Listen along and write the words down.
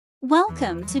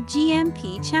Welcome to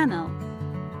GMP channel.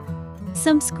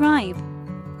 Subscribe,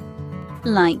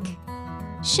 like,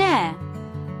 share.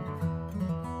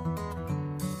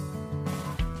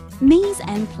 Mise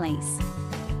en place.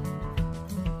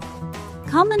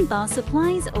 Common bar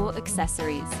supplies or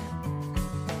accessories.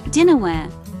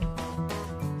 Dinnerware.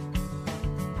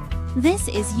 This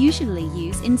is usually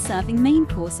used in serving main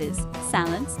courses,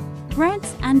 salads,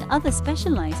 breads, and other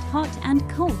specialized hot and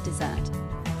cold dessert.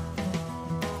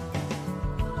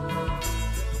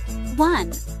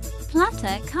 1.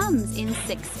 Platter comes in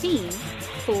 16,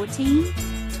 14,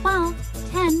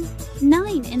 12, 10,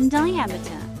 9 in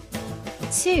diameter.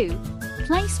 2.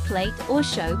 Place plate or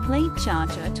show plate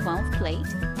charger 12 plate,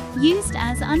 used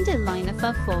as underliner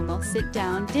for formal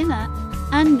sit-down dinner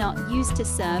and not used to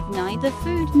serve neither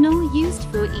food nor used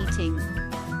for eating.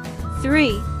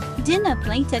 3. Dinner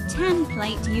plate a 10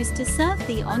 plate used to serve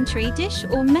the entree dish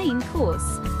or main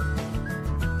course.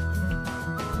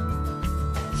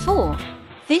 4.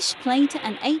 Fish plate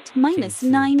an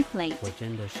 8-9 plate.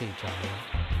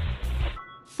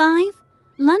 5.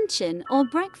 Luncheon or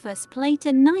breakfast plate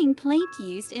a 9 plate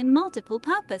used in multiple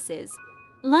purposes,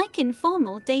 like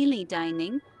informal daily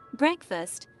dining,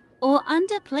 breakfast, or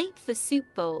under plate for soup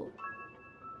bowl.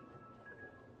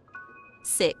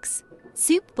 6.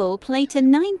 Soup bowl plate a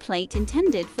 9 plate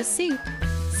intended for soup,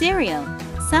 cereal,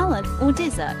 salad, or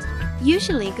dessert,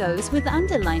 usually goes with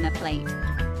underliner plate.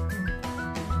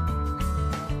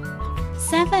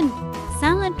 7.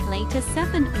 Salad plate a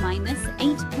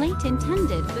 7-8 plate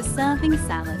intended for serving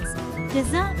salads,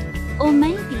 dessert, or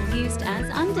may be used as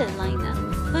underliner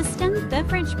for stemmed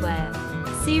beverageware,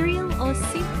 cereal or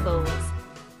soup bowls.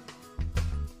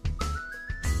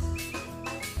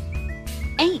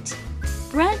 8.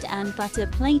 Bread and butter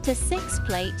plate a 6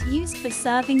 plate used for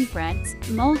serving breads,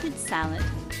 molded salad,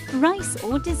 rice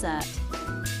or dessert.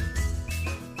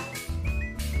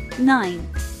 9.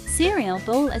 Cereal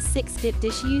bowl a 6-dip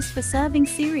dish used for serving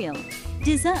cereal,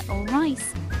 dessert or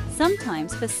rice,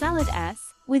 sometimes for salad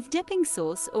with dipping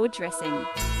sauce or dressing.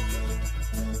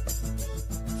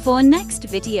 For next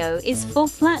video is for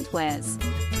flatwares.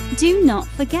 Do not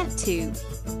forget to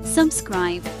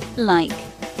subscribe, like,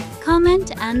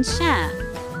 comment and share.